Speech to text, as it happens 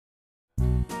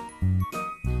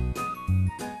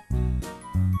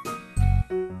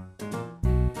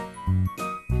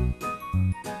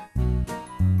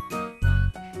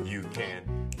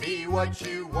what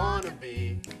you want to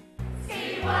be.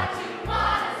 See what you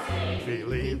want to see.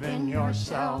 Believe in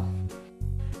yourself.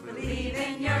 Believe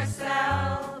in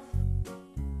yourself.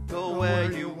 Go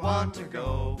where you want to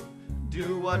go.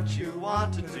 Do what you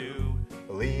want to do.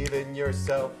 Believe in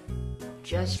yourself.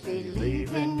 Just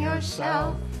believe in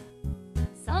yourself.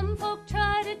 Some folk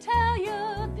try to tell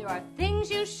you there are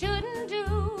things you shouldn't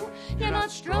do. You're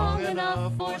not strong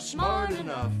enough or smart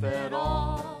enough at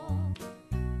all.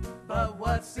 But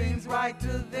what seems right to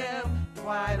them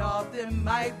quite often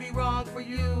might be wrong for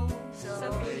you.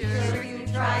 So be sure you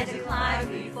try to climb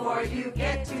before you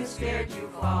get too scared you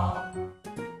fall.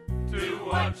 Do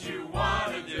what you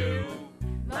want to do.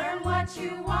 Learn what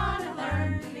you want to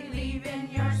learn. Believe in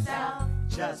yourself.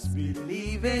 Just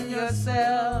believe in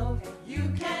yourself.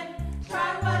 You can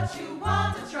try what you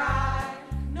want to try.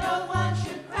 No one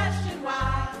should question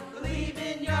why. Believe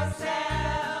in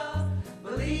yourself.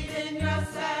 Believe in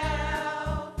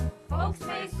yourself. Folks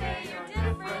may say you're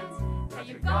different, that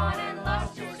you've gone and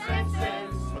lost your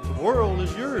senses. But the world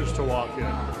is yours to walk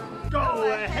in.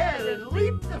 Go ahead and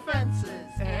leap the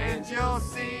fences, and you'll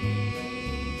see.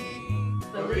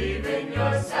 Believe in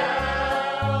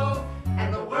yourself,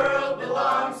 and the world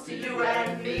belongs to you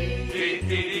and me. Deep,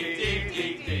 deep, deep,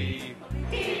 deep, deep.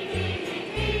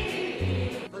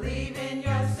 Believe in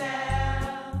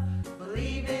yourself.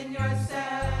 Believe in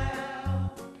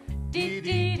yourself. Dee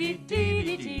dee dee dee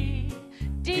dee dee.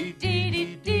 Dee dee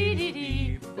dee dee dee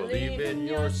dee. Believe in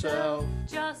yourself.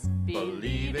 Just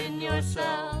believe in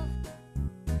yourself.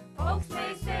 Folks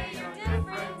may say you're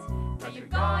different, that you've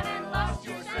gone and lost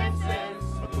your senses.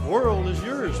 But the world is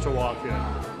yours to walk in.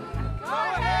 Go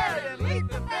ahead and leap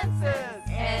the fences.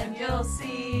 And you'll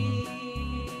see.